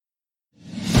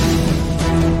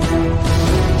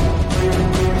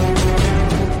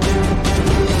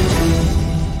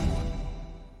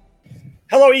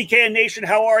Hello, EKN Nation.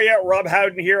 How are you? Rob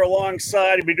Howden here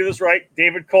alongside, if we do this right,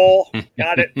 David Cole.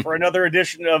 Got it for another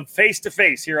edition of Face to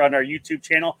Face here on our YouTube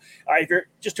channel. If you're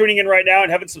just tuning in right now and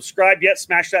haven't subscribed yet,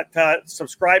 smash that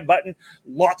subscribe button.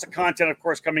 Lots of content, of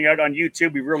course, coming out on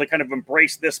YouTube. We really kind of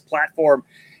embraced this platform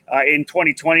in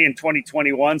 2020 and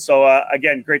 2021. So,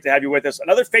 again, great to have you with us.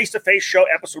 Another Face to Face show,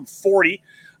 episode 40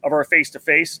 of our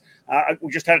face-to-face.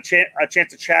 We just had a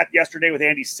chance to chat yesterday with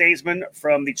Andy Seisman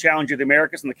from the Challenge of the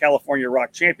Americas and the California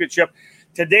Rock Championship.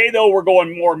 Today, though, we're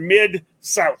going more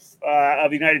mid-south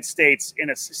of the United States in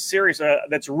a series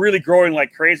that's really growing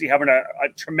like crazy, having a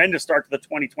tremendous start to the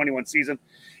 2021 season.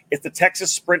 It's the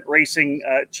Texas Sprint Racing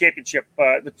Championship,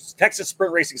 the Texas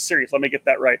Sprint Racing Series. Let me get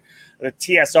that right, the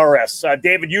TSRS.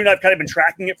 David, you and I've kind of been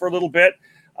tracking it for a little bit.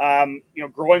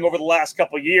 Growing over the last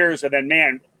couple of years, and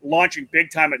then, launching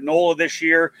big time at NOLA this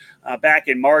year, back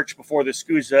in March before the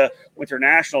SCUSA Winter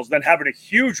Nationals, then having a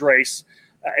huge race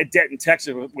at Denton,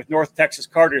 Texas with North Texas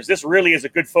Karters. This really is a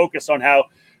good focus on how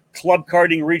club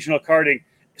karting, regional karting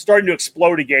is starting to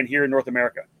explode again here in North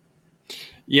America.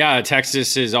 Yeah,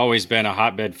 Texas has always been a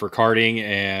hotbed for karting,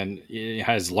 and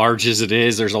as large as it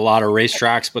is, there's a lot of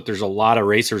racetracks, but there's a lot of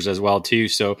racers as well too.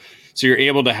 So you're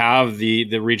able to have the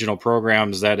regional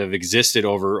programs that have existed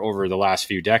over the last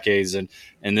few decades, and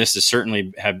this is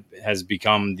certainly has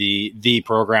become the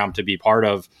program to be part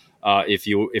of if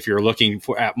you're looking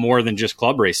at more than just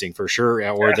club racing for sure,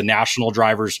 or the national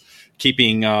drivers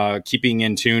keeping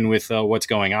in tune with what's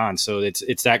going on. So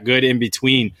it's that good in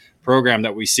between program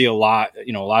that we see a lot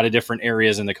of different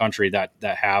areas in the country that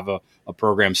have a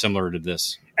program similar to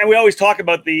this. And we always talk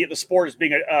about the sport as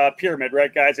being a pyramid,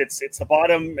 right, guys? It's the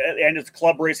bottom end is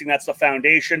club racing. That's the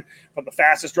foundation. From the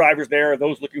fastest drivers there,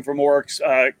 those looking for more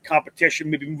competition,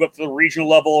 maybe move up to the regional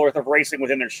level or of racing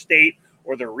within their state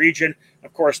or their region.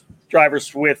 Of course,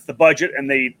 drivers with the budget and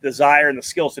the desire and the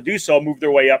skills to do so move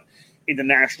their way up into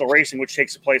national racing, which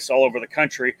takes place all over the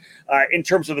country. In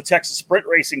terms of the Texas Sprint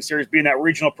Racing Series being that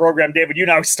regional program, David, you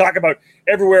and I always talk about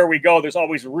everywhere we go, there's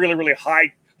always really, really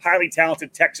highly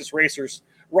talented Texas racers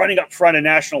running up front at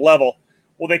national level.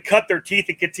 Well, they cut their teeth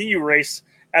and continue race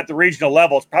at the regional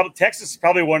level. Texas is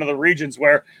probably one of the regions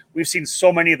where we've seen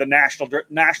so many of the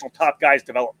national top guys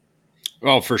develop.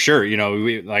 Well, for sure.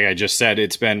 Like I just said,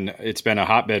 it's been a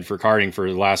hotbed for karting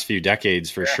for the last few decades,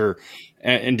 for sure.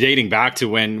 And dating back to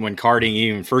when karting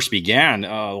even first began,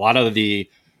 a lot of the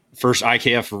first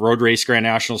IKF Road Race Grand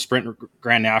Nationals, Sprint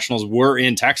Grand Nationals were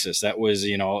in Texas. That was,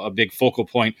 a big focal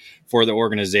point for the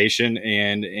organization.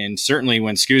 And certainly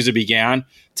when SCUSA began,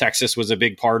 Texas was a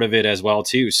big part of it as well,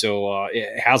 too. So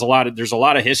it has there's a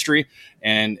lot of history.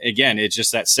 And again, it's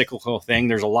just that cyclical thing.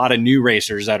 There's a lot of new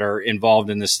racers that are involved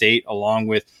in the state, along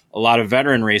with a lot of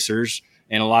veteran racers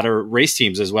and a lot of race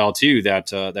teams as well, too,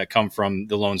 that come from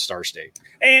the Lone Star State.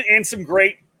 And some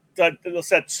great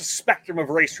spectrum of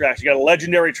racetracks. You got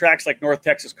legendary tracks like North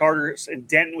Texas Karters and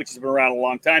Denton, which has been around a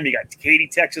long time. You got Katy,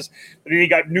 Texas. But then you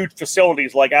got new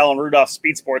facilities like Alan Rudolph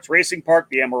Speed Sports Racing Park,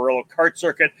 the Amarillo Kart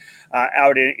Circuit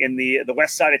out in the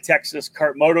west side of Texas.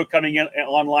 Kart Moto coming in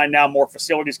online now, more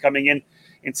facilities coming in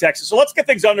Texas. So let's get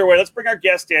things underway. Let's bring our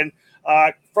guest in.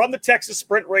 From the Texas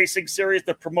Sprint Racing Series,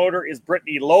 the promoter is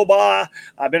Brittany Lobaugh.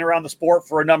 I've been around the sport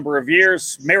for a number of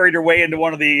years, married her way into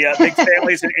one of the big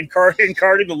families in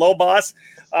karting, the Lobaughs.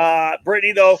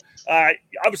 Brittany, though,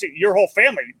 obviously your whole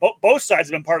family, both sides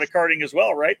have been part of karting as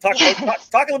well, right? Talk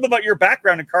a little bit about your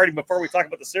background in karting before we talk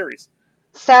about the series.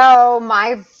 So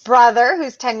my brother,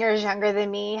 who's 10 years younger than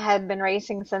me, had been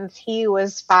racing since he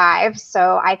was 5.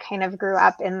 So I kind of grew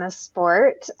up in the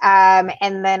sport.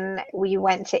 And then we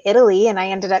went to Italy, and I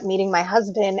ended up meeting my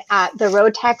husband at the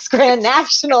Rotax Grand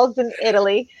Nationals in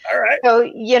Italy. All right. So,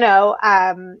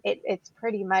 it's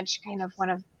pretty much kind of one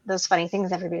of those funny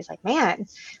things. Everybody's like, man,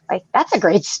 like, that's a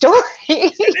great story.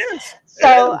 It is.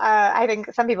 So I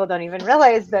think some people don't even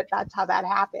realize that that's how that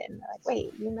happened. They're like,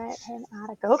 wait, you met him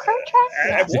at a go-kart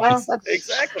track? Well, that's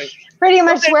exactly. Pretty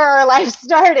much where our life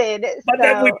started. But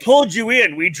then we pulled you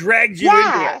in. We dragged you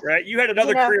into it, right? You had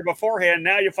another career beforehand.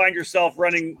 Now you find yourself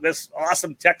running this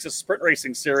awesome Texas Sprint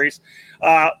Racing Series.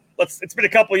 It's been a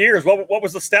couple of years. What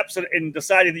was the steps in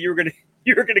deciding that you were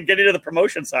going to get into the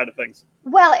promotion side of things?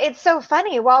 Well, it's so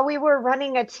funny. While we were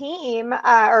running a team,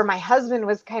 or my husband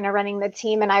was kind of running the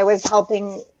team, and I was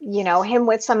helping, him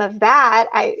with some of that,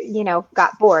 I,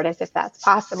 got bored, as if that's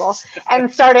possible,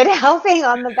 and started helping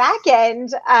on the back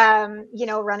end,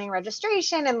 running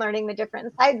registration and learning the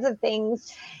different sides of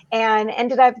things, and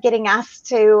ended up getting asked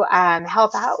to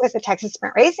help out with the Texas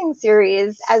Sprint Racing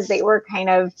Series as they were kind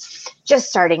of just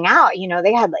starting out.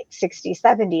 They had like 60,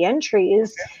 70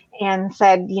 entries. And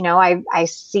said, I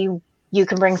see you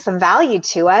can bring some value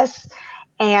to us.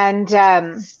 And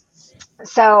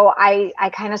so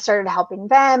I kind of started helping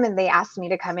them, and they asked me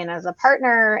to come in as a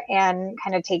partner and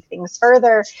kind of take things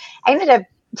further. I ended up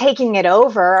taking it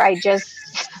over. I just,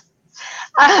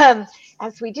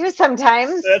 as we do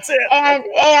sometimes. That's it.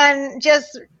 And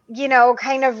just, you know,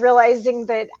 kind of realizing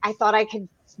that I thought I could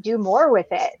do more with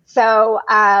it. So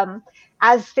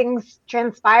as things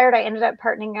transpired, I ended up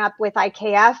partnering up with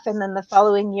IKF, and then the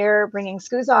following year bringing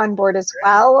SCUSA on board as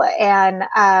well.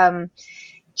 And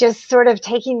just sort of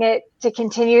taking it to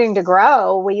continuing to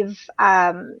grow. We've,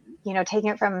 you know,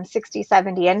 taken it from 60,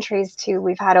 70 entries to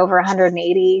we've had over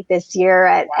 180 this year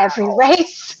at every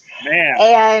race. Man.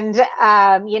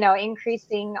 And, you know,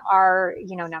 increasing our,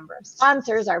 you know, number of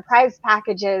sponsors, our prize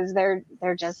packages, they're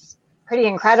just pretty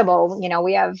incredible. You know,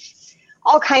 we have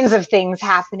all kinds of things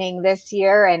happening this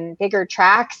year and bigger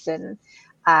tracks and,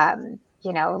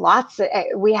 you know,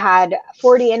 we had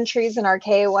 40 entries in our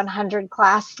K100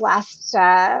 class last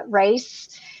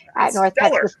race at North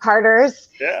Texas Carters.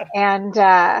 Yeah. And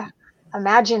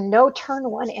imagine no turn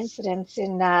one incidents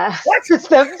in the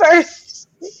first.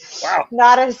 Wow.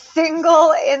 Not a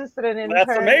single incident in That's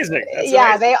turn. amazing. That's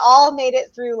yeah, amazing. They all made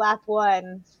it through lap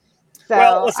one. So,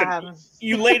 well, listen,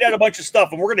 you laid out a bunch of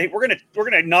stuff, and we're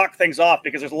gonna knock things off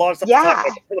because there's a lot of stuff to talk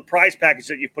about for the prize package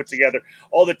that you've put together,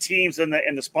 all the teams and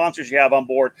the sponsors you have on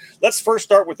board. Let's first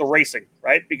start with the racing,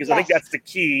 right? Because I think that's the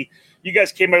key. You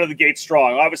guys came out of the gate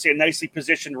strong. Obviously, a nicely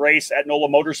positioned race at NOLA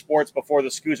Motorsports before the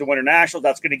SCUSA Winter Nationals.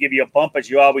 That's going to give you a bump, as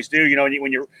you always do. You know,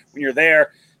 when you're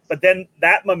there. But then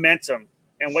that momentum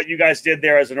and what you guys did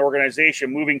there as an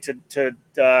organization, moving to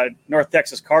North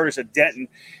Texas Carters at Denton,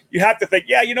 you have to think,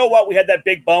 yeah, you know what? We had that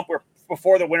big bump where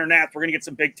before the Winter Nats, we're going to get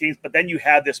some big teams. But then you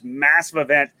had this massive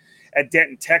event at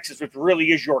Denton, Texas, which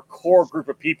really is your core group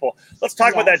of people. Let's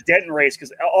talk about that Denton race,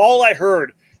 because all I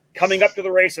heard coming up to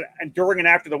the race and during and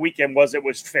after the weekend was it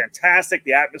was fantastic.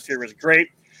 The atmosphere was great.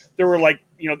 There were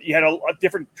you had a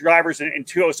different drivers in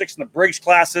 206 in the Briggs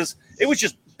classes. It was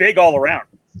just big all around.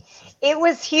 It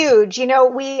was huge. You know,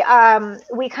 we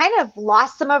kind of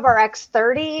lost some of our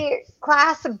X30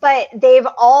 class, but they've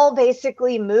all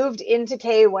basically moved into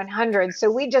K100. So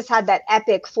we just had that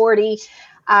epic 40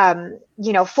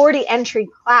 entry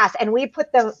class, and we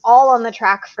put them all on the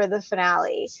track for the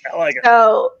finale. I like it.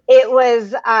 So it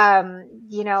was,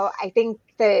 I think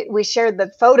that we shared the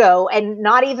photo, and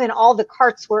not even all the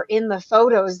carts were in the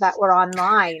photos that were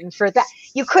online for that.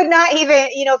 You could not even,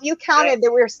 if you counted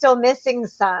that we were still missing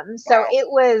some. So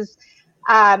it was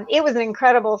an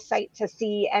incredible sight to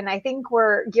see. And I think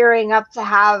we're gearing up to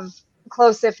have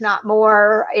close, if not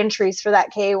more, entries for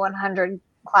that K100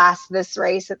 class this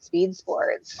race at Speed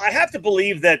Sports. I have to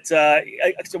believe that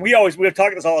so we're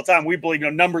talking this all the time. We believe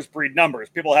numbers breed numbers.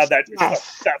 People have that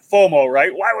FOMO,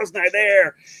 right? Why wasn't I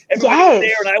there? Everybody was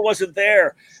there and I wasn't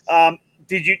there.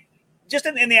 Did you just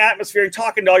in the atmosphere and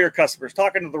talking to all your customers,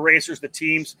 talking to the racers, the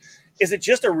teams? Is it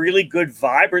just a really good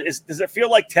vibe, or does it feel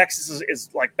like Texas is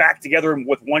like back together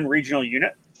with one regional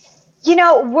unit?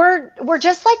 We're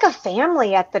just like a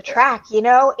family at the track.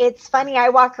 It's funny. I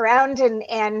walk around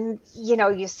and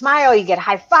you smile, you get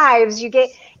high fives,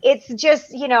 it's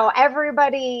just,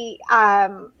 everybody,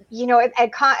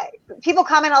 people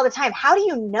comment all the time, how do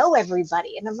you know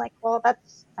everybody? And I'm like, well,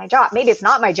 that's my job. Maybe it's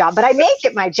not my job, but I make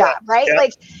it my job, right? Yeah.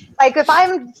 Like if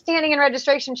I'm standing in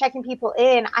registration, checking people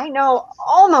in, I know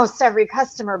almost every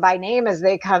customer by name as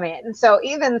they come in. So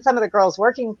even some of the girls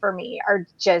working for me are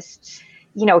just,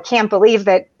 can't believe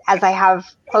that as I have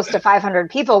close to 500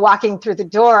 people walking through the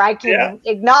door, I can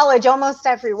acknowledge almost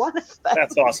every one of them.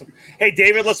 That's awesome. Hey,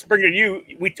 David, let's bring it to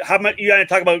you. How much you got to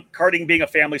talk about karting being a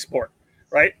family sport,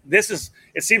 right?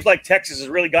 It seems like Texas has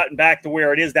really gotten back to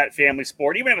where it is that family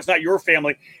sport. Even if it's not your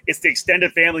family, it's the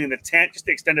extended family in the tent, just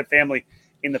the extended family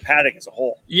in the paddock as a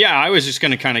whole. Yeah, I was just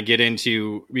going to kind of get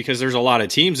into, because there's a lot of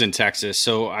teams in Texas.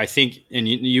 So I think, and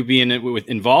you being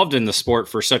involved in the sport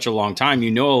for such a long time,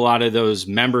 a lot of those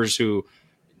members who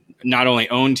not only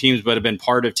own teams, but have been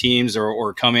part of teams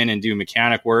or come in and do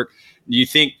mechanic work. Do you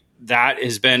think that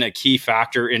has been a key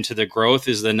factor into the growth,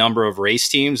 is the number of race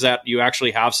teams that you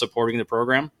actually have supporting the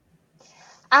program?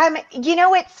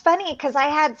 It's funny because I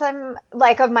had some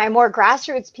of my more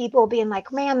grassroots people being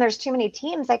like, man, there's too many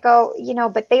teams. I go,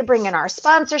 but they bring in our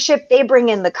sponsorship. They bring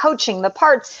in the coaching, the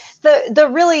parts, the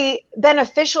really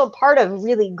beneficial part of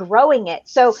really growing it.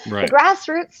 So the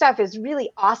grassroots stuff is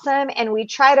really awesome. And we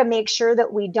try to make sure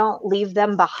that we don't leave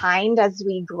them behind as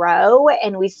we grow.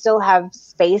 And we still have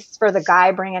space for the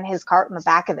guy bringing his cart in the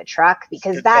back of the truck,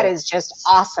 because that is just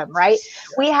awesome, right?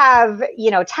 We have,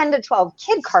 10 to 12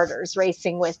 kid carters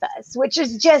racing with us, which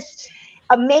is just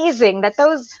amazing that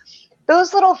those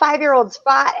those little 5-year-olds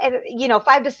fought, and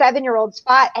 5 to 7-year-olds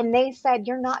fought, and they said,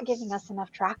 "You're not giving us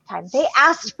enough track time." They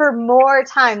asked for more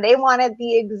time. They wanted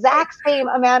the exact same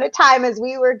amount of time as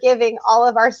we were giving all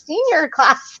of our senior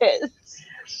classes.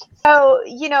 So,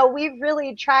 we've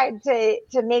really tried to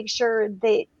make sure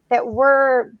that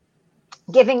we're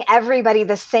giving everybody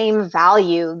the same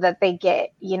value that they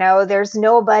get. There's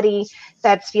nobody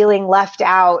that's feeling left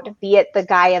out, be it the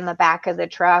guy in the back of the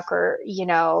truck or,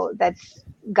 that's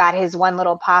got his one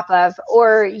little pop-up,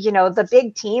 or, the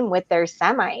big team with their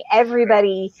semi.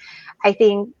 Everybody, I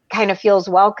think, kind of feels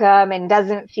welcome and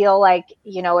doesn't feel like,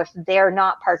 if they're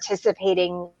not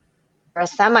participating in a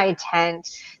semi tent,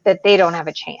 that they don't have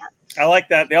a chance. I like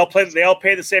that. They all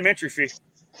pay the same entry fee.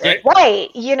 Right.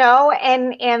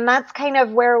 And that's kind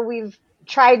of where we've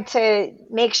tried to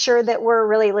make sure that we're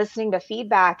really listening to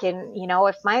feedback. And,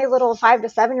 if my little 5 to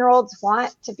 7-year-olds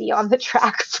want to be on the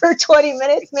track for 20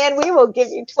 minutes, man, we will give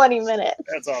you 20 minutes.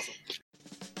 That's awesome.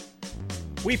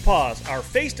 We pause our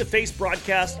face-to-face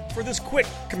broadcast for this quick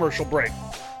commercial break.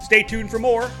 Stay tuned for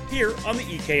more here on the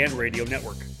EKN Radio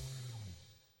Network.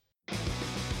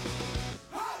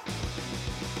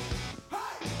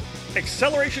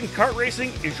 Acceleration Kart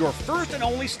Racing is your first and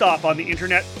only stop on the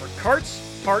internet for karts,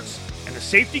 parts, and the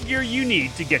safety gear you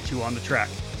need to get you on the track.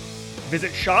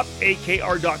 Visit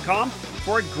shopakr.com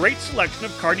for a great selection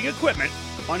of karting equipment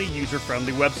on a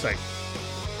user-friendly website.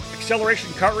 Acceleration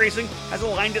Kart Racing has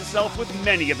aligned itself with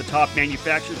many of the top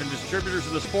manufacturers and distributors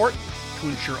in the sport to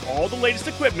ensure all the latest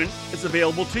equipment is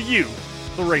available to you,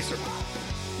 the racer.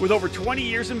 With over 20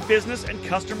 years in business and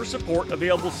customer support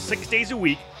available 6 days a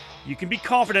week, you can be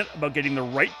confident about getting the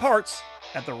right parts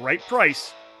at the right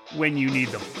price when you need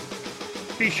them.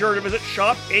 Be sure to visit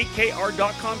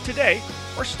shopakr.com today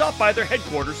or stop by their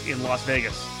headquarters in Las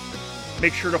Vegas.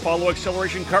 Make sure to follow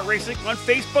Acceleration Kart Racing on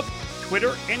Facebook,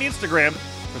 Twitter, and Instagram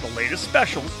for the latest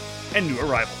specials and new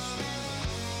arrivals.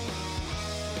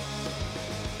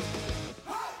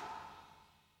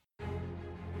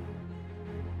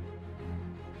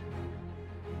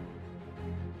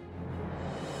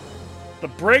 The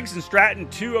Briggs & Stratton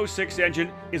 206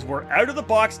 engine is where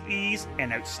out-of-the-box ease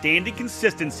and outstanding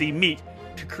consistency meet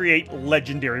to create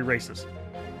legendary races.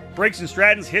 Briggs &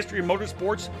 Stratton's history in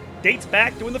motorsports dates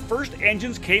back to when the first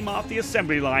engines came off the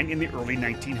assembly line in the early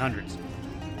 1900s.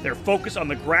 Their focus on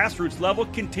the grassroots level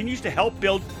continues to help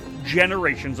build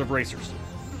generations of racers.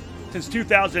 Since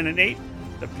 2008,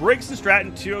 the Briggs &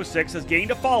 Stratton 206 has gained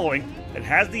a following that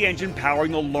has the engine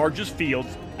powering the largest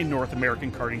fields in North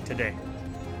American karting today.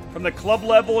 From the club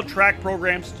level of track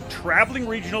programs to traveling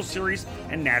regional series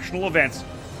and national events,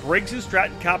 Briggs &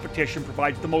 Stratton competition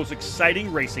provides the most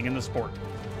exciting racing in the sport.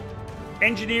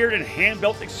 Engineered and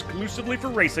hand-built exclusively for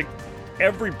racing,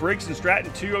 every Briggs &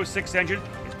 Stratton 206 engine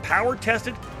is power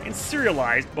tested and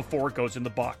serialized before it goes in the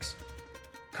box.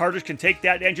 Karters can take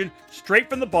that engine straight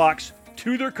from the box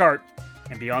to their kart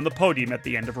and be on the podium at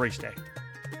the end of race day.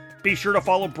 Be sure to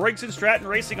follow Briggs & Stratton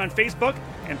Racing on Facebook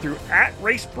and through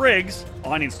 @RaceBriggs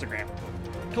on Instagram.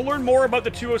 To learn more about the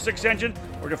 206 engine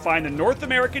or to find the North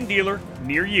American dealer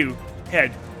near you,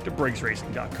 head to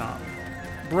BriggsRacing.com.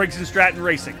 Briggs & Stratton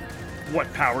Racing,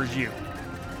 what powers you?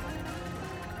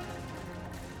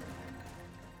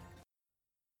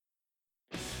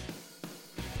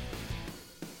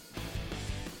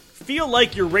 Feel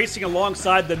like you're racing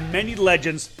alongside the many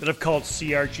legends that have called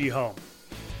CRG home.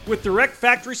 With direct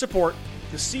factory support,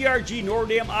 the CRG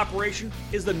Nordam operation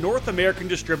is the North American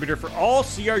distributor for all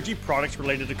CRG products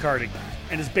related to karting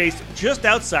and is based just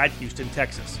outside Houston,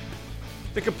 Texas.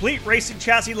 The complete racing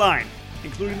chassis line,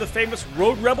 including the famous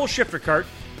Road Rebel shifter kart,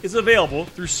 is available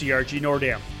through CRG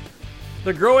Nordam.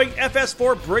 The growing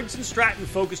FS4 Briggs & Stratton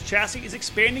focused chassis is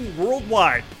expanding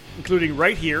worldwide, including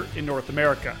right here in North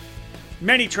America.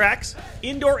 Many tracks,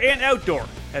 indoor and outdoor,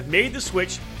 have made the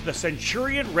switch to the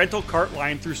Centurion rental kart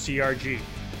line through CRG.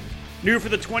 New for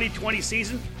the 2020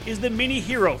 season is the Mini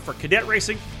Hero for cadet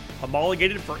racing,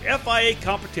 homologated for FIA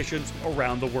competitions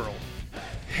around the world.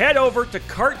 Head over to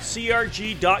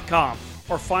kartcrg.com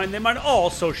or find them on all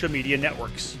social media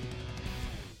networks.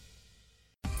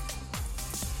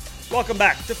 Welcome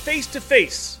back to Face to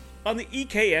Face on the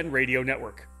EKN Radio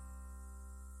Network.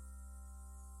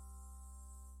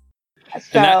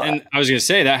 And I was going to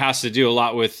say that has to do a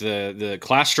lot with the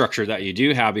class structure that you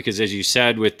do have, because as you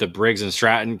said, with the Briggs &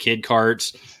 Stratton kid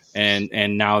karts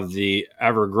and now the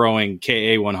ever-growing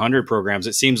KA100 programs,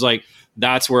 it seems like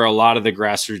that's where a lot of the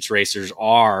grassroots racers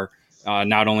are,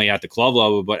 not only at the club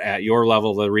level, but at your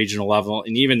level, the regional level,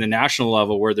 and even the national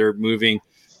level, where they're moving,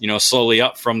 slowly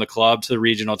up from the club to the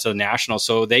regional to the national,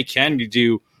 so they can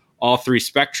do all three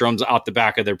spectrums out the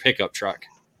back of their pickup truck.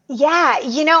 Yeah,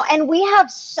 and we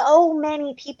have so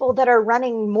many people that are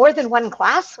running more than one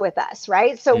class with us,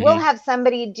 right? So we'll have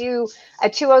somebody do a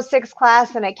 206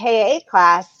 class and a K8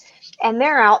 class, and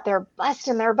they're out there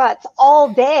busting their butts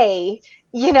all day.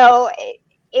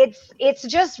 It's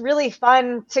just really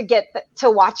fun to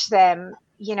to watch them,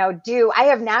 do. I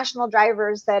have national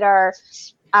drivers that are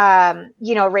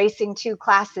racing two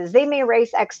classes. They may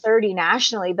race X30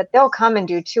 nationally, but they'll come and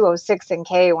do 206 and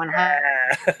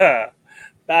K100.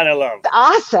 That I love.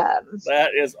 Awesome.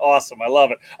 That is awesome. I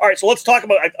love it. All right, so let's talk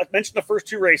about, I mentioned the first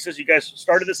two races. You guys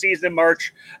started the season in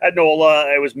March at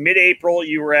NOLA. It was mid-April.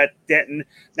 You were at Denton.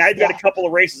 Now you've got a couple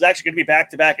of races actually going to be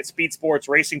back-to-back at Speed Sports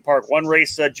Racing Park. One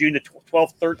race June the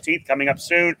 12th, 13th coming up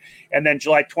soon, and then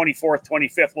July 24th,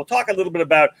 25th. We'll talk a little bit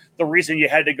about the reason you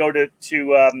had to go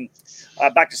to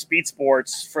back to Speed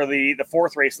Sports for the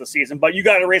fourth race of the season. But you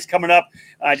got a race coming up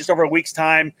just over a week's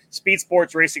time. Speed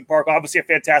Sports Racing Park, obviously a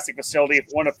fantastic facility,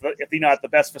 one of the, if not the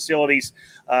best facilities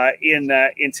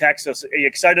in Texas. Are you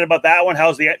excited about that one?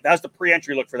 How's the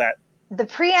pre-entry look for that? The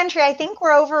pre-entry, I think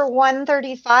we're over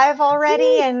 135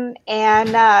 already, and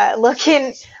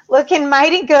looking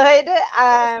mighty good.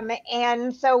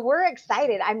 And so we're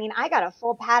excited. I mean, I got a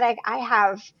full paddock. I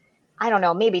have, I don't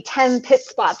know, maybe 10 pit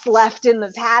spots left in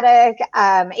the paddock.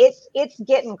 It's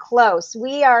getting close.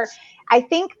 I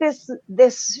think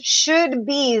this should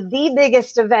be the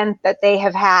biggest event that they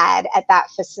have had at that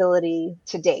facility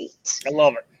to date. I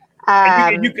love it.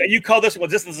 And you call this one,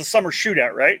 this is a summer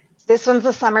shootout, right? This one's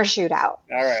a summer shootout. All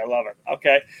right, I love it.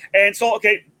 Okay. And so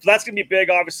that's going to be big,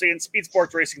 obviously, in Speed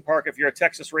Sports Racing Park. If you're a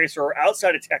Texas racer or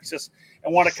outside of Texas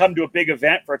and want to come to a big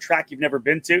event for a track you've never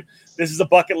been to, this is a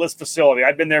bucket list facility.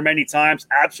 I've been there many times.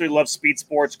 Absolutely love Speed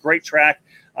Sports. Great track.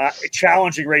 A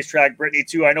challenging racetrack, Brittany,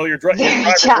 too. I know you're driving.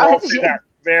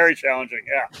 Very challenging,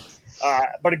 yeah.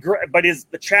 But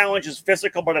the challenge is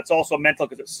physical, but it's also mental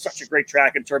because it's such a great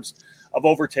track in terms of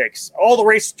overtakes. All the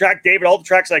racetrack, David, all the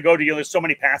tracks I go to, there's so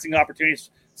many passing opportunities.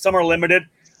 Some are limited.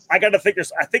 I think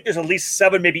there's at least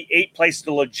 7, maybe 8 places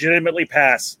to legitimately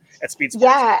pass at Speed Sports.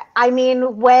 Yeah, I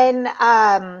mean, when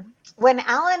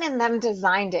Alan and them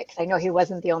designed it, because I know he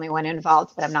wasn't the only one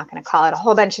involved, but I'm not going to call it a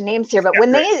whole bunch of names here. But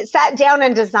when they sat down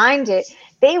and designed it,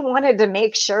 they wanted to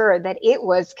make sure that it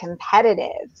was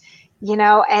competitive.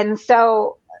 And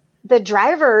so the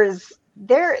drivers,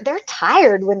 they're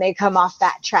tired when they come off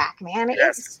that track, man.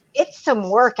 Yes. It's some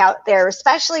work out there,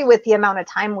 especially with the amount of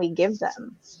time we give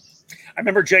them. I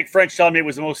remember Jake French telling me it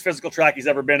was the most physical track he's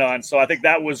ever been on. So I think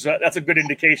that's a good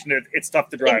indication that it's tough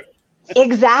to drive.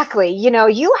 Exactly.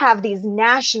 You have these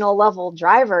national level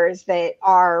drivers that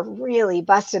are really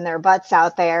busting their butts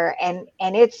out there, and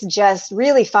it's just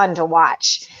really fun to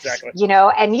watch. Exactly.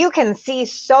 And you can see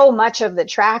so much of the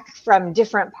track from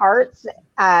different parts.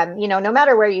 No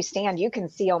matter where you stand, you can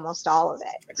see almost all of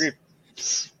it. Agreed.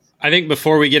 I think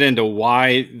before we get into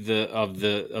why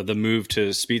the move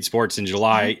to Speed Sports in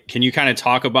July, can you kind of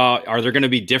talk about, are there going to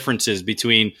be differences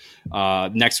between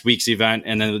next week's event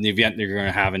and then the event you're going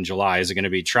to have in July? Is it going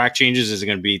to be track changes? Is it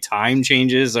going to be time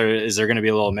changes? Or is there going to be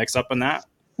a little mix up in that?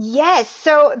 Yes.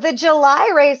 So the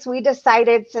July race, we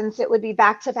decided, since it would be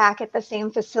back to back at the same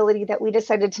facility, that we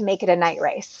decided to make it a night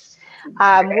race.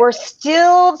 We're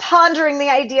still pondering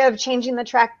the idea of changing the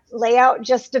track layout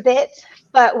just a bit,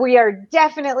 but we are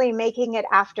definitely making it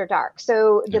after dark.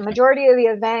 So the majority of the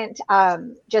event,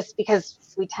 just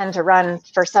because we tend to run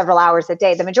for several hours a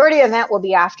day, the majority of the event will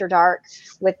be after dark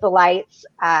with the lights,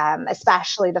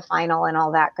 especially the final and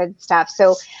all that good stuff.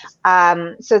 So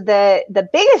the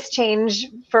biggest change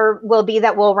will be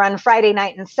that we'll run Friday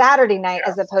night and Saturday night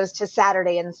as opposed to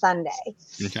Saturday and Sunday.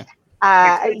 Okay.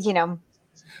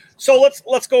 So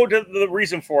let's go to the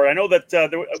reason for it. I know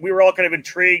that we were all kind of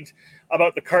intrigued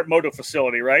about the Kart Moto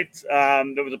facility, right?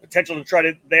 There was a potential to try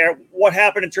to there. What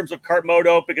happened in terms of Kart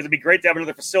Moto? Because it'd be great to have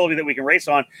another facility that we can race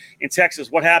on in Texas.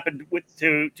 What happened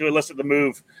to elicit the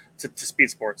move to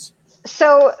Speed Sports?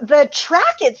 So the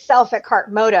track itself at Kart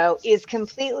Moto is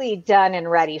completely done and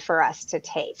ready for us to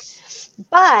take.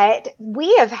 But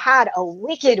we have had a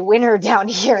wicked winter down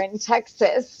here in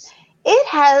Texas. It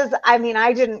has, I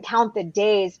didn't count the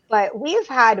days, but we've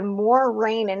had more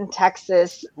rain in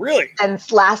Texas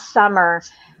since last summer.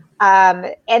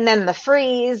 And then the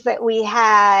freeze that we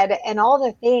had and all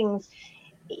the things,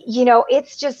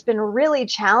 it's just been really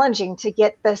challenging to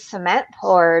get the cement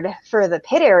poured for the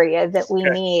pit area that we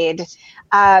need.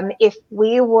 If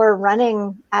we were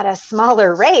running at a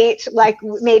smaller rate, like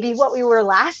maybe what we were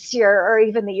last year or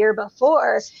even the year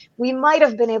before, we might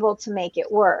have been able to make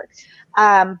it work.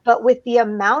 But with the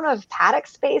amount of paddock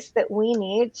space that we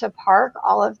need to park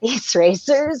all of these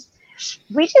racers,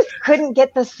 we just couldn't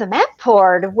get the cement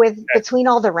poured between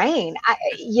all the rain.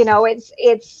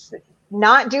 It's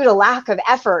not due to lack of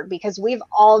effort, because we've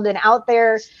all been out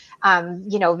there,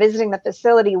 visiting the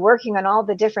facility, working on all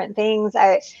the different things.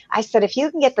 I said, if you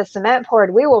can get the cement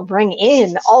poured, we will bring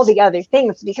in all the other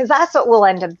things, because that's what we'll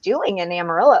end up doing in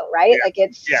Amarillo, right? Yeah. Like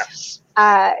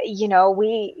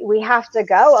we have to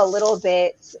go a little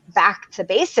bit back to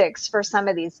basics for some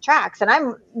of these tracks, and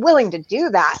I'm willing to do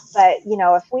that. But,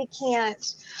 if we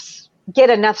can't get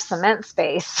enough cement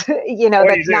space,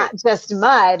 that's not just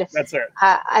mud. That's it.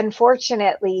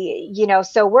 Unfortunately,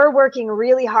 so we're working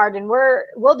really hard, and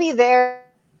we'll be there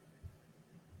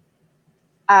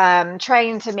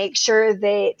trying to make sure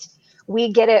that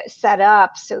we get it set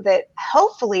up so that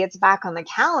hopefully it's back on the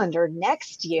calendar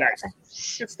next year.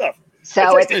 Nice. Good stuff.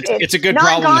 So it's a good not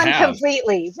problem gone to have.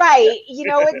 completely, right?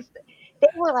 They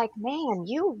were like, "Man,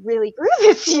 you really grew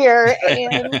this year,"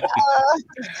 and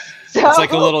so it's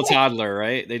like a little toddler,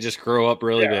 right? They just grow up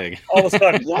really big. All of a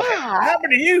sudden, yeah. What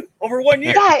happened to you over 1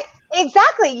 year? Yeah,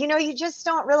 exactly. You just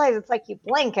don't realize. It's like you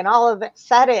blink, and all of a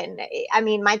sudden, I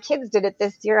mean, my kids did it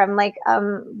this year. I'm like,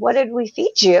 what did we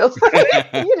feed you?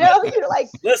 You're like,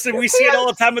 listen, we see it all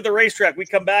the time at the racetrack. We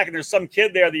come back, and there's some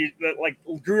kid there that like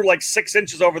grew like 6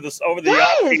 inches over the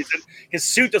offseason. His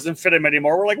suit doesn't fit him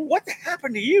anymore. We're like, what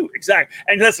happened to you? Exactly.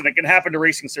 And listen, it can happen to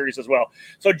racing series as well.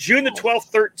 So June the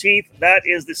 12th, 13th, that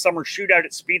is the summer shootout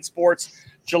at Speed Sports.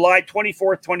 July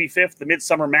 24th, 25th, the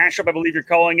Midsummer Mashup, I believe you're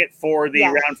calling it, for the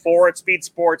round 4 at Speed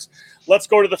Sports. Let's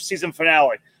go to the season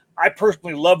finale. I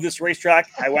personally love this racetrack.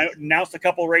 I announced a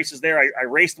couple of races there. I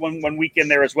raced one weekend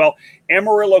there as well.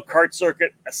 Amarillo Kart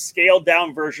Circuit, a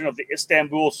scaled-down version of the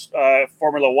Istanbul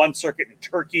Formula One circuit in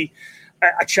Turkey.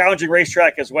 A challenging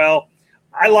racetrack as well.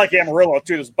 I like Amarillo,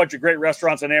 too. There's a bunch of great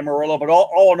restaurants in Amarillo, but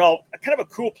all in all, kind of a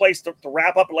cool place to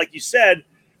wrap up. And like you said,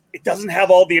 it doesn't have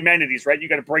all the amenities, right? You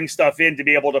got to bring stuff in to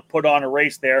be able to put on a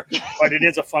race there, but it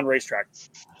is a fun racetrack.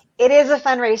 It is a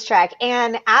fun racetrack.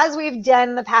 And as we've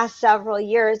done the past several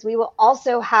years, we will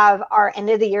also have our end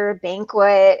of the year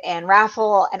banquet and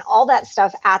raffle and all that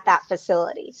stuff at that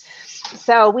facility.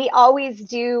 So we always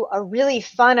do a really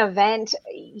fun event,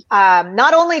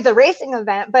 not only the racing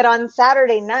event, but on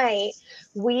Saturday night,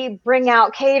 we bring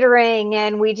out catering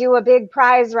and we do a big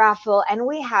prize raffle, and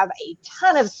we have a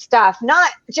ton of stuff,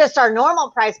 not just our normal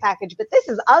prize package, but this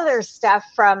is other stuff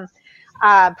from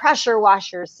pressure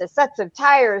washers to sets of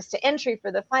tires to entry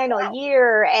for the final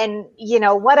year, and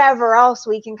whatever else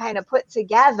we can kind of put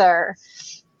together.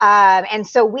 And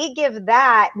so we give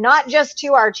that not just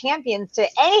to our champions, to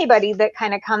anybody that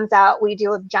kind of comes out. We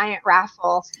do a giant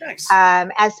raffle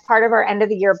as part of our end of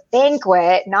the year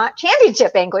banquet, not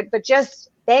championship banquet, but just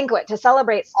banquet to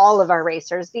celebrate all of our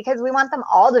racers, because we want them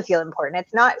all to feel important.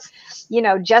 It's not,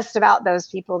 just about those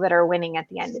people that are winning at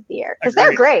the end of the year, because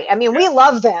they're great. I mean, we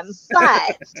love them,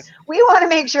 but we want to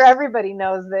make sure everybody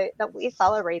knows that we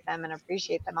celebrate them and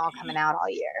appreciate them all coming out all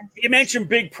year. You mentioned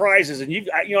big prizes, and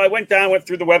I went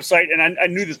through the website, and I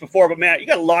knew this before, but man, you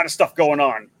got a lot of stuff going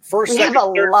on. First, second,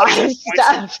 third, lot of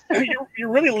stuff.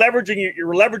 You're really leveraging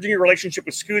your relationship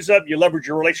with SCUSA. You leverage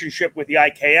your relationship with the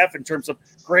IKF in terms of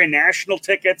Grand National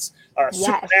tickets,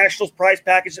 Super Nationals prize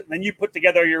package, and then you put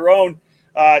together your own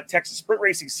Texas Sprint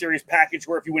Racing Series package,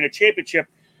 where if you win a championship,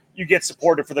 you get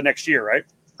supported for the next year, right?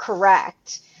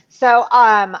 Correct. So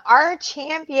our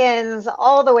champions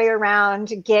all the way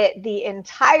around get the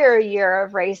entire year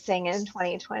of racing in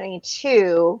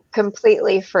 2022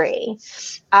 completely free.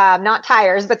 Not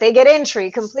tires, but they get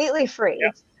entry completely free.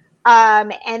 Yep.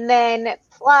 And then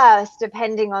plus,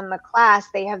 depending on the class,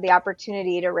 they have the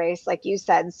opportunity to race, like you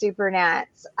said, Super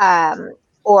Nats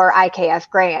or IKF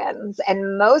Grands.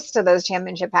 And most of those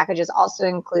championship packages also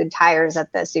include tires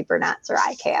at the Super Nats or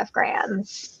IKF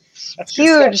Grands. That's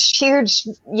huge,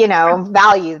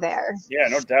 value there. Yeah,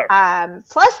 no doubt.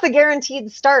 Plus the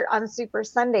guaranteed start on Super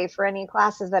Sunday for any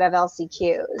classes that have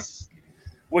LCQs.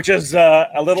 Which is a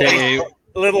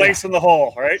little ace in the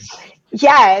hole, right?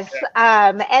 Yes.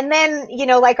 Yeah. And then,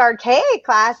 like our KA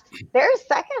class, their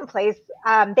second place,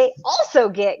 they also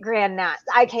get Grand Nats,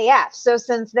 IKF. So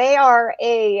since they are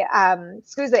a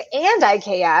SCUSA and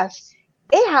IKF,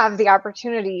 they have the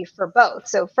opportunity for both.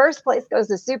 So first place goes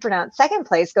to Super Nats, second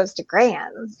place goes to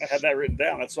Grands. I had that written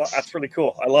down. That's really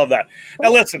cool. I love that.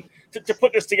 Now listen, to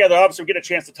put this together, obviously we get a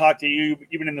chance to talk to you.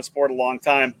 You've been in the sport a long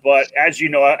time, but as you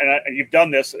know, and you've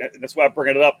done this, and that's why I'm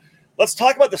bringing it up. Let's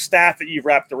talk about the staff that you've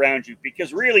wrapped around you,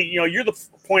 because really, you're the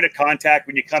point of contact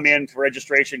when you come in for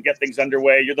registration, get things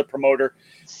underway. You're the promoter,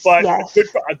 but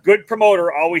a good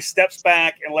promoter always steps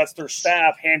back and lets their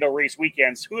staff handle race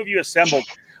weekends. Who have you assembled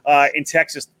in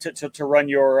Texas to run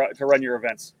your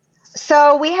events?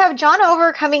 So we have John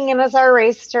Over coming in as our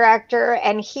race director,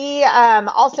 and he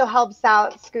also helps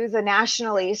out SCUSA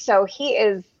nationally. So he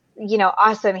is,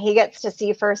 awesome. He gets to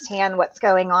see firsthand what's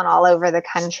going on all over the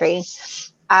country.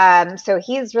 So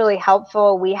he's really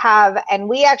helpful. We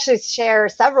actually share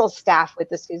several staff with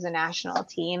the SCUSA national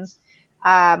team,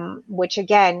 which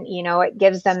again, it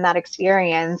gives them that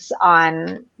experience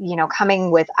on,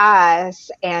 coming with us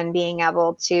and being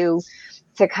able to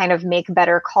kind of make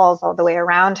better calls all the way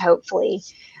around, hopefully.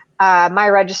 My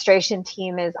registration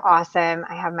team is awesome.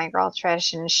 I have my girl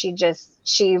Trish, and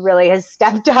she really has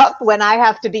stepped up when I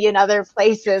have to be in other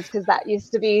places, because that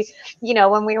used to be,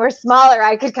 when we were smaller,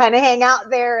 I could kind of hang out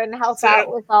there and help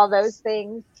out with all those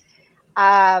things.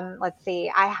 Let's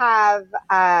see. I have,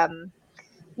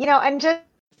 and just.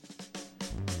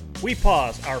 We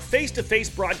pause our face-to-face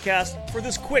broadcast for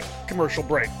this quick commercial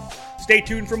break. Stay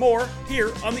tuned for more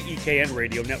here on the EKN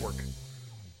Radio Network.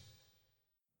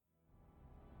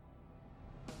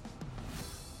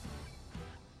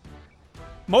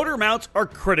 Motor mounts are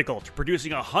critical to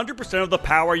producing 100% of the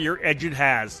power your engine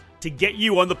has to get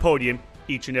you on the podium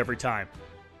each and every time.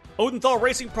 Odenthal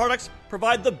Racing Products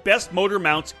provide the best motor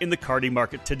mounts in the karting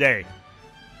market today.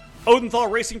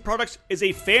 Odenthal Racing Products is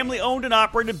a family-owned and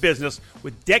operated business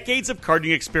with decades of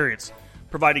karting experience,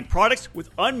 providing products with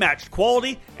unmatched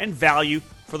quality and value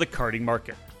for the karting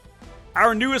market.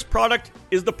 Our newest product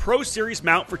is the Pro Series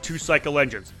mount for 2-cycle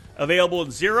engines, available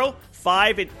in 0,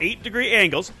 5, and 8 degree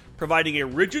angles, providing a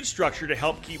rigid structure to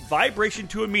help keep vibration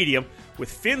to a medium with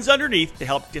fins underneath to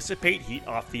help dissipate heat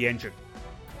off the engine.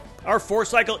 Our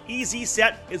 4-cycle EZ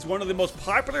set is one of the most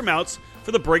popular mounts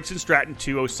for the Briggs & Stratton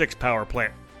 206 power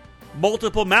plant.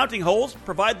 Multiple mounting holes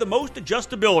provide the most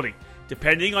adjustability,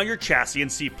 depending on your chassis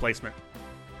and seat placement.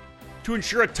 To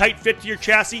ensure a tight fit to your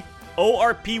chassis,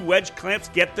 ORP wedge clamps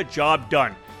get the job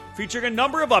done, featuring a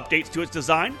number of updates to its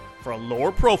design for a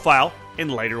lower profile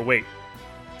and lighter weight.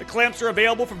 The clamps are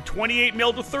available from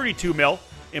 28mm to 32mm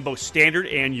in both standard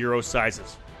and Euro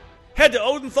sizes. Head to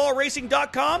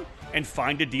OdenthalRacing.com and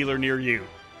find a dealer near you.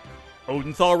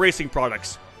 Odenthal Racing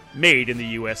Products, made in the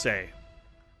USA.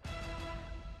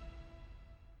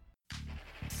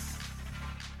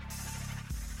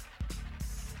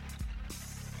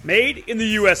 Made in the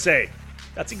USA.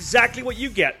 That's exactly what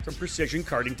you get from Precision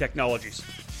Karting Technologies.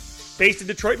 Based in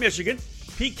Detroit, Michigan,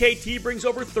 PKT brings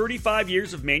over 35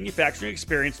 years of manufacturing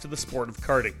experience to the sport of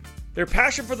karting. Their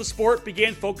passion for the sport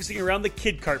began focusing around the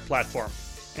Kid Kart platform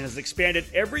and has expanded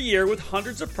every year with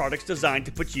hundreds of products designed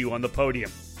to put you on the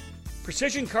podium.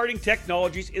 Precision Karting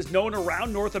Technologies is known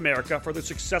around North America for their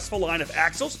successful line of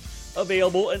axles,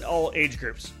 available in all age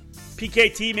groups.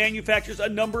 PKT manufactures a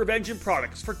number of engine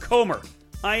products for Comer,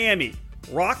 IAME,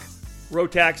 Rock,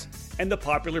 Rotax, and the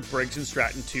popular Briggs &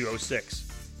 Stratton 206.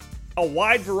 A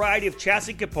wide variety of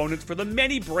chassis components for the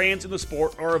many brands in the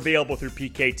sport are available through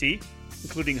PKT,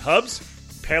 including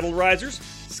hubs, pedal risers,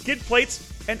 skid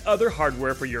plates, and other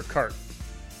hardware for your kart.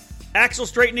 Axle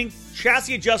straightening,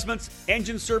 chassis adjustments,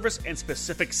 engine service, and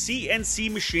specific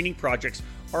CNC machining projects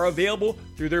are available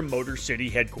through their Motor City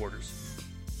headquarters.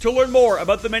 To learn more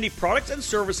about the many products and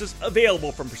services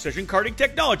available from Precision Karting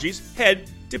Technologies, head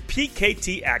to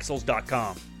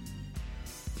pktaxles.com.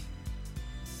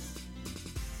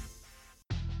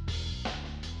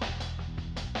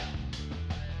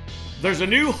 There's a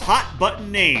new hot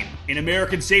button name in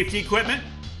American safety equipment,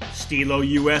 Stilo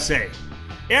USA.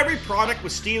 Every product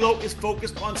with Stilo is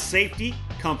focused on safety,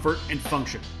 comfort, and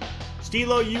function.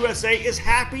 Stilo USA is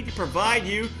happy to provide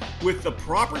you with the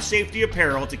proper safety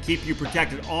apparel to keep you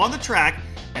protected on the track,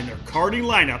 and their karting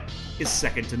lineup is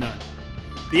second to none.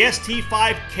 The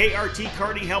ST5 KRT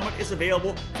karting helmet is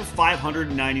available for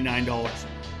 $599.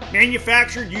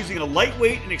 Manufactured using a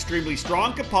lightweight and extremely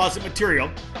strong composite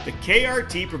material, the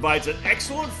KRT provides an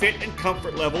excellent fit and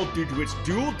comfort level due to its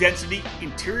dual density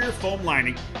interior foam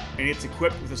lining, and it's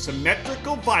equipped with a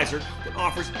symmetrical visor that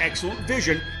offers excellent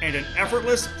vision and an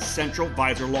effortless central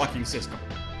visor locking system.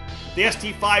 The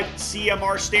ST5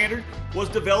 CMR standard was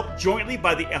developed jointly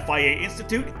by the FIA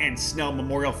Institute and Snell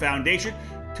Memorial Foundation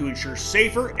to ensure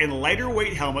safer and lighter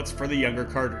weight helmets for the younger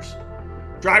karters.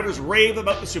 Drivers rave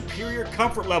about the superior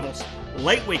comfort levels,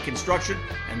 lightweight construction,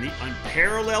 and the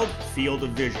unparalleled field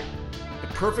of vision. The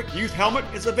perfect youth helmet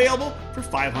is available for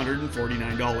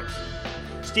 $549.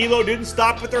 Stilo didn't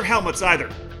stop with their helmets either.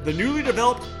 The newly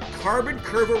developed Carbon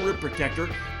Curva Rib Protector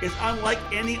is unlike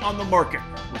any on the market,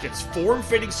 with its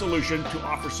form-fitting solution to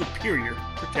offer superior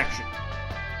protection.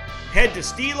 Head to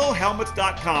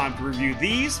StiloHelmets.com to review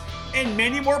these and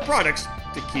many more products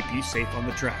to keep you safe on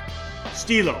the track.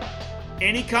 Stilo.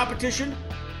 Any competition,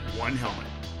 one helmet.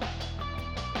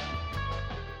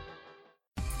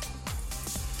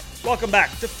 Welcome back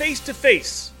to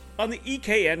Face on the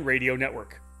EKN Radio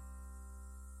Network.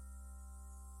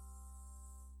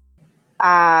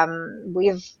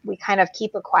 We kind of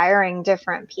keep acquiring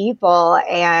different people,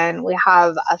 and we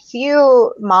have a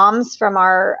few moms from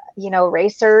our,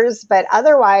 racers, but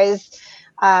otherwise,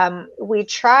 we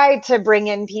try to bring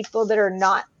in people that are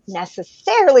not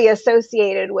necessarily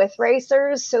associated with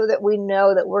racers so that we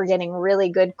know that we're getting really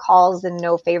good calls and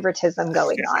no favoritism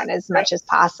going on as much as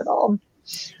possible.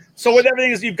 So with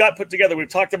everything that you've got put together, we've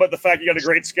talked about the fact you got a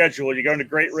great schedule, you're going to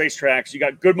great racetracks, you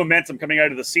got good momentum coming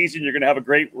out of the season, you're going to have a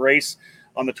great race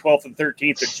on the 12th and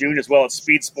 13th of June as well at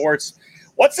Speed Sports.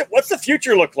 What's the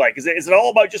future look like? Is it all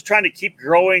about just trying to keep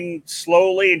growing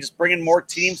slowly and just bringing more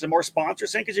teams and more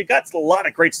sponsors in? Because you got a lot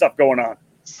of great stuff going on.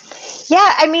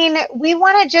 Yeah, I mean, we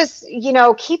want to just,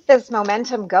 keep this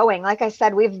momentum going. Like I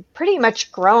said, we've pretty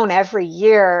much grown every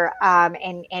year,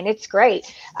 and it's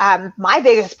great. My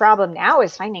biggest problem now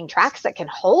is finding tracks that can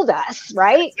hold us,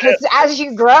 right? Because as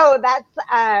you grow,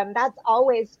 that's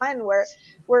always fun.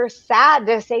 We're sad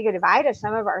to say goodbye to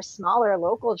some of our smaller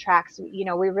local tracks.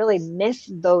 We really miss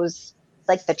those,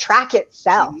 like the track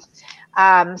itself.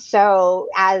 So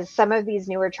as some of these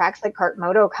newer tracks like Kart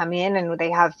Moto come in and they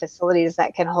have facilities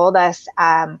that can hold us,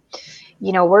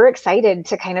 we're excited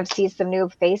to kind of see some new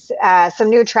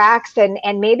tracks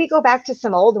and maybe go back to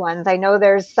some old ones. I know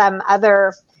there's some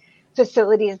other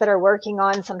facilities that are working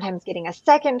on sometimes getting a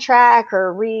second track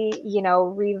or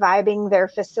reviving their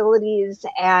facilities.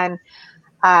 And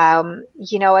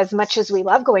as much as we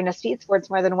love going to Speed Sports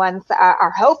more than once,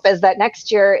 our hope is that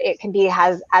next year it can be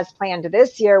as planned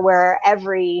this year, where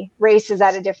every race is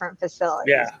at a different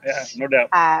facility. Yeah, no doubt.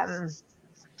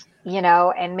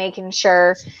 And making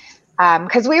sure,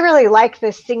 because we really like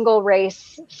the single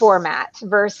race format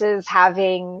versus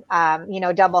having,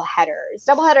 double headers.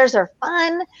 Double headers are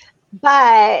fun,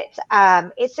 but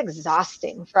it's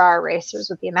exhausting for our racers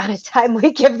with the amount of time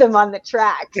we give them on the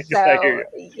track. So,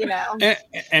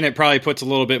 And it probably puts a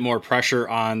little bit more pressure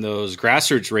on those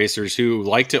grassroots racers who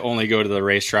like to only go to the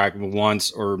racetrack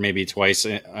once or maybe twice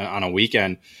on a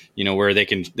weekend, where they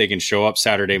can show up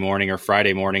Saturday morning or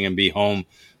Friday morning and be home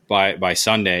by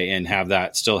Sunday and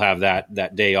still have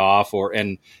that day off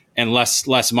and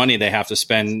less money they have to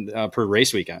spend per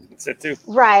race weekend. That's it too.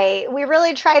 Right. We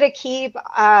really try to keep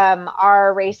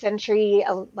our race entry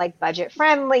like budget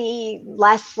friendly,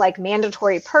 less like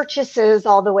mandatory purchases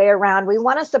all the way around. We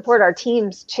want to support our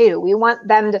teams too. We want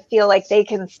them to feel like they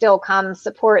can still come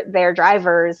support their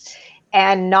drivers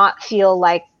and not feel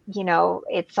like,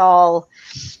 it's all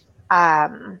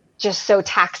just so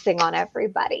taxing on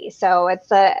everybody. So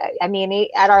it's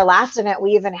at our last event,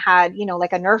 we even had,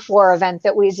 like a Nerf war event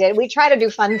that we did. We try to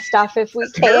do fun stuff if we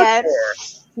can.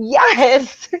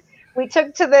 Yes. We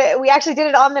actually did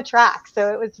it on the track.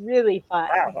 So it was really fun.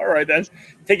 Wow. All right. Then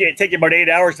take you about 8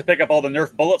 hours to pick up all the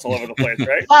Nerf bullets all over the place,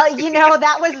 right? Well,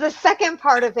 that was the second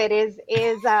part of it is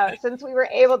since we were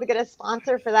able to get a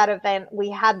sponsor for that event, we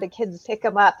had the kids pick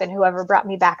them up, and whoever brought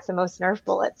me back the most Nerf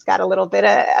bullets got a little bit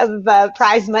of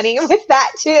prize money with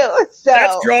that too. So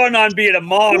that's drawing on being a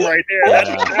mom right there.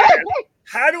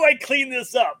 How do I clean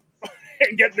this up?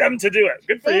 And get them to do it.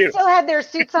 Good for you. They still had their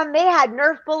suits on. They had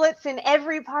Nerf bullets in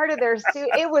every part of their suit.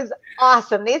 It was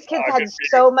awesome. These kids had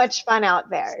so much fun out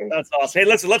there. That's awesome. Hey,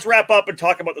 listen, let's wrap up and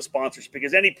talk about the sponsors,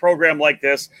 because any program like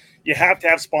this, you have to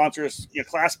have sponsors,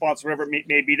 class sponsors, whatever it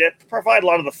may be, to provide a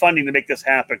lot of the funding to make this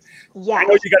happen. Yeah. I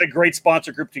know you got a great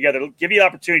sponsor group together. It'll give you an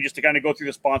opportunity just to kind of go through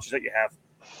the sponsors that you have.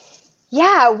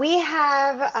 Yeah, we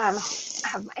have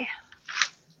my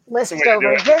list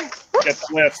over here. Get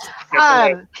the list.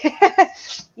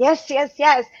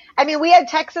 Yes. I mean, we had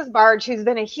Texas Barge, who's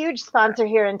been a huge sponsor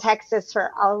here in Texas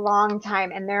for a long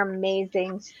time, and they're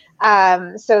amazing.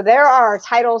 So they're our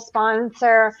title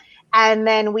sponsor. And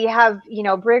then we have,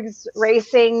 Briggs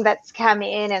Racing that's come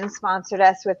in and sponsored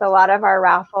us with a lot of our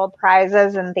raffle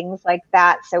prizes and things like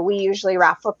that. So we usually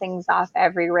raffle things off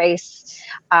every race.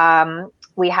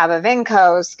 We have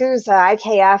Avinco, SCUSA,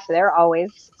 IKF. They're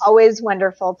always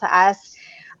wonderful to us.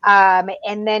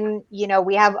 And then,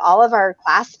 we have all of our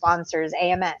class sponsors,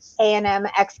 A&M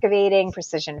Excavating,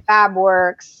 Precision Fab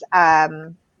Works.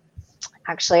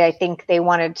 Actually, I think they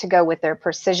wanted to go with their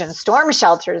Precision Storm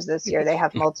Shelters this year. They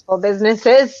have multiple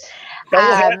businesses.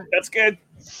 That's good.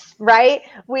 Right.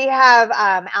 We have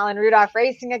Alan Rudolph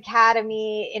Racing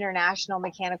Academy, International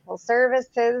Mechanical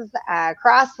Services,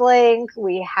 Crosslink.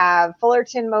 We have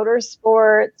Fullerton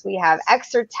Motorsports. We have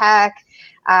Exertech,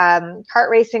 Kart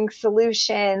Racing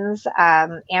Solutions.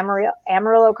 Amarillo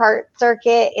Kart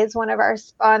Circuit is one of our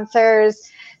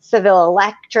sponsors. Seville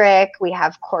Electric. We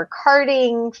have Core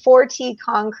Karting, 4T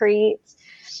Concrete.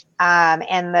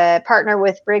 And the partner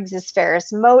with Briggs is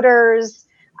Ferris Motors.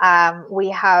 We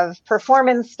have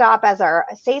Performance Stop as our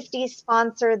safety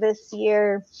sponsor this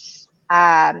year.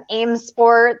 AIM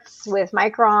Sports with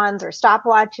microns or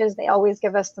stopwatches. They always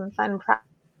give us some fun prizes.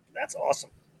 That's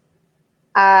awesome.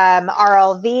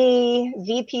 RLV,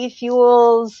 VP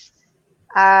Fuels,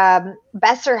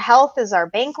 Besser Health is our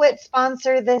banquet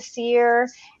sponsor this year.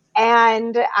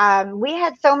 And we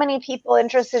had so many people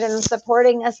interested in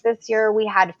supporting us this year. We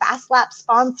had Fast Lap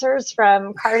sponsors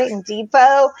from Karting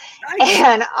Depot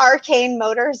and Arcane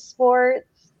Motorsports.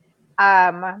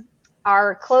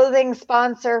 Our clothing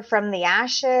sponsor from the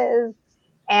Ashes.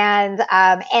 And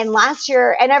last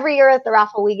year, and every year at the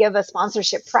raffle, we give a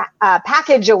sponsorship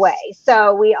package away.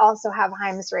 So we also have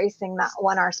Heims Racing that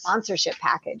won our sponsorship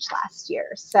package last year.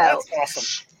 So that's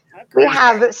awesome. We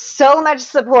have so much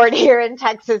support here in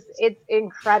Texas. It's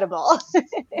incredible.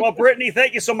 Well, Brittany,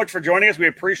 thank you so much for joining us. We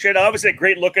appreciate it. Obviously, a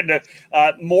great look into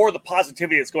more of the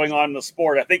positivity that's going on in the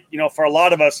sport. I think, for a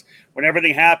lot of us, when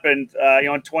everything happened,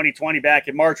 in 2020 back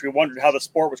in March, we wondered how the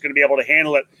sport was going to be able to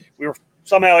handle it. We were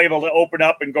somehow able to open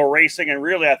up and go racing. And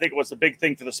really, I think it was a big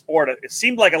thing for the sport. It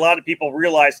seemed like a lot of people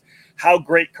realized how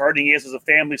great karting is as a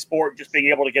family sport, just being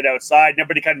able to get outside. And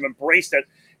everybody kind of embraced it.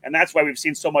 And that's why we've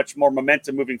seen so much more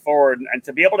momentum moving forward. And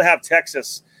to be able to have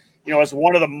Texas, as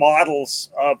one of the models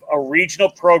of a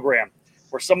regional program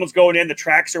where someone's going in, the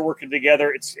tracks are working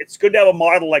together. It's good to have a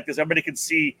model like this. Everybody can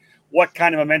see what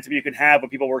kind of momentum you can have when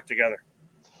people work together.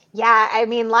 Yeah, I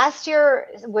mean, last year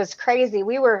was crazy.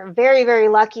 We were very, very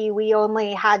lucky. We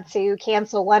only had to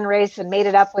cancel one race and made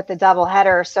it up with the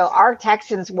doubleheader. So our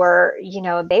Texans were,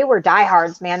 they were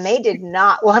diehards, man. They did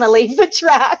not want to leave the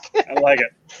track. I like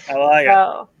it.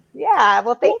 So, yeah,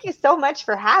 well, thank you so much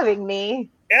for having me.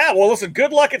 Yeah, well, listen,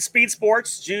 good luck at Speed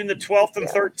Sports, June the 12th and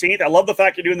 13th. I love the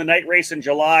fact you're doing the night race in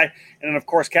July. And then, of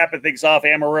course, capping things off,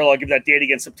 Amarillo. I'll give that date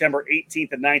again, September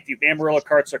 18th and 19th. Amarillo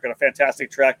Kart Circuit, a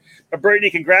fantastic track. But, Brittany,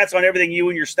 congrats on everything you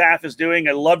and your staff is doing.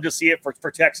 I love to see it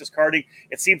for Texas karting.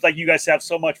 It seems like you guys have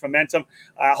so much momentum.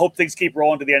 I hope things keep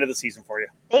rolling to the end of the season for you.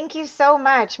 Thank you so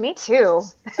much. Me too.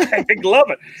 I love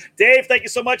it. Dave, thank you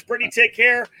so much. Brittany, take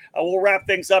care. We'll wrap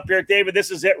things up here. David,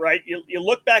 this is it, right? You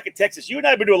look back at Texas. You and I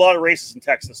have been doing a lot of races in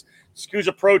Texas.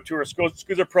 SCUSA Pro Tour,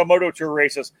 SCUSA Pro Moto Tour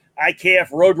races,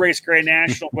 IKF Road Race Grand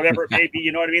National, whatever it may be.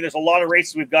 You know what I mean? There's a lot of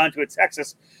races we've gone to in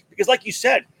Texas because, like you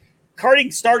said,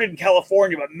 karting started in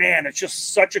California, but man, it's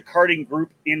just such a karting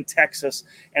group in Texas.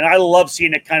 And I love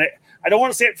seeing it kind of, I don't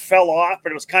want to say it fell off,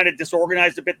 but it was kind of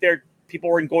disorganized a bit there. People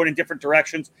were going in different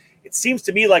directions. It seems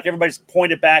to me like everybody's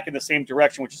pointed back in the same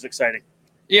direction, which is exciting.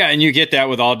 Yeah, and you get that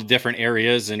with all the different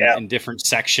areas and different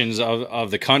sections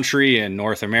of the country and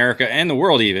North America and the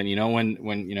world even.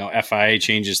 When FIA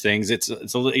changes things, it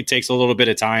takes a little bit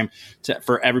of time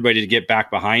for everybody to get back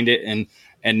behind it.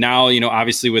 And now,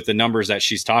 obviously with the numbers that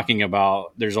she's talking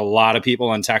about, there's a lot of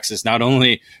people in Texas, not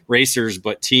only racers,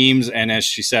 but teams. And as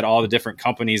she said, all the different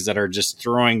companies that are just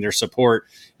throwing their support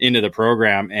into the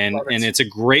program. And it's a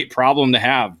great problem to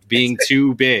have, being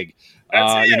too big.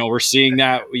 We're seeing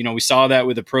that, we saw that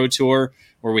with the Pro Tour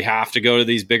where we have to go to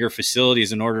these bigger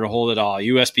facilities in order to hold it all.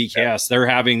 USPKS, they're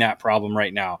having that problem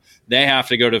right now. They have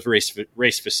to go to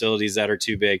race facilities that are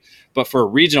too big. But for a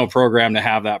regional program to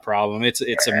have that problem, it's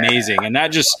amazing. And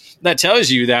that tells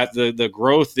you that the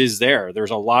growth is there.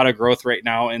 There's a lot of growth right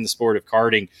now in the sport of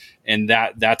karting. And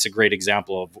that's a great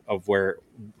example of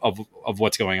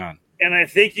what's going on. And I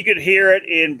think you could hear it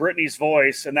in Brittany's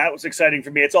voice, and that was exciting for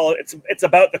me. It's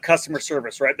about the customer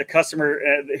service, right? The customer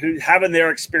who having their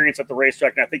experience at the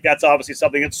racetrack, and I think that's obviously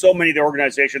something that so many of the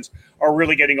organizations are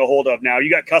really getting a hold of now.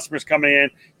 You got customers coming in,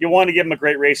 you want to give them a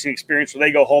great racing experience, so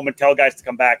they go home and tell guys to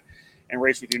come back and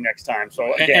race with you next time.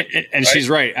 So again, and she's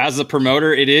right. As a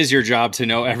promoter, it is your job to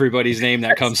know everybody's name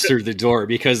that comes through the door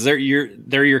because they're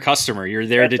your customer. You're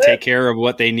there to take care of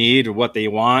what they need, what they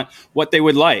want, what they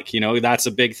would like. That's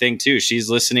a big thing too. She's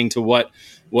listening to what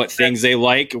things they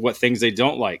like, what things they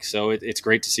don't like. So it's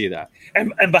great to see that.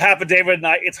 And on behalf of David and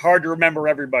I, it's hard to remember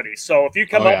everybody. So if you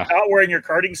come out wearing your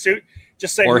karting suit,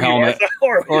 just say or helmet.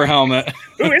 Or helmet.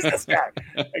 Who is this guy?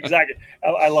 Exactly.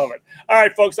 I love it. All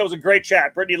right, folks, that was a great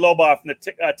chat. Brittany Lobaugh from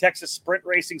the Texas Sprint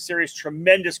Racing Series,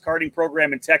 tremendous karting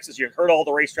program in Texas. You heard all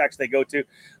the racetracks they go to.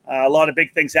 A lot of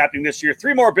big things happening this year.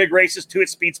 3 more big races, 2 at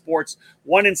Speed Sports,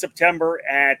 1 in September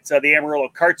at the Amarillo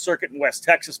Kart Circuit in West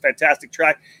Texas. Fantastic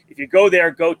track. If you go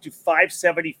there, go to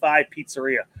 575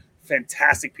 Pizzeria.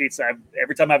 Fantastic pizza.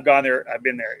 Every time I've gone there, I've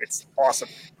been there. It's awesome.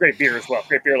 Great beer as well.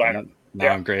 Great beer lineup.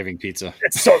 Now I'm craving pizza.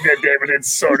 It's so good, David. It's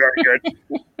so darn good.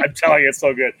 I'm telling you, it's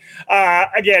so good.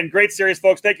 Again, great series,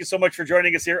 folks. Thank you so much for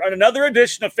joining us here on another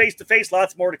edition of Face to Face.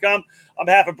 Lots more to come. On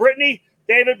behalf of Brittany,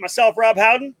 David, myself, Rob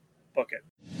Howden, book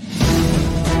it.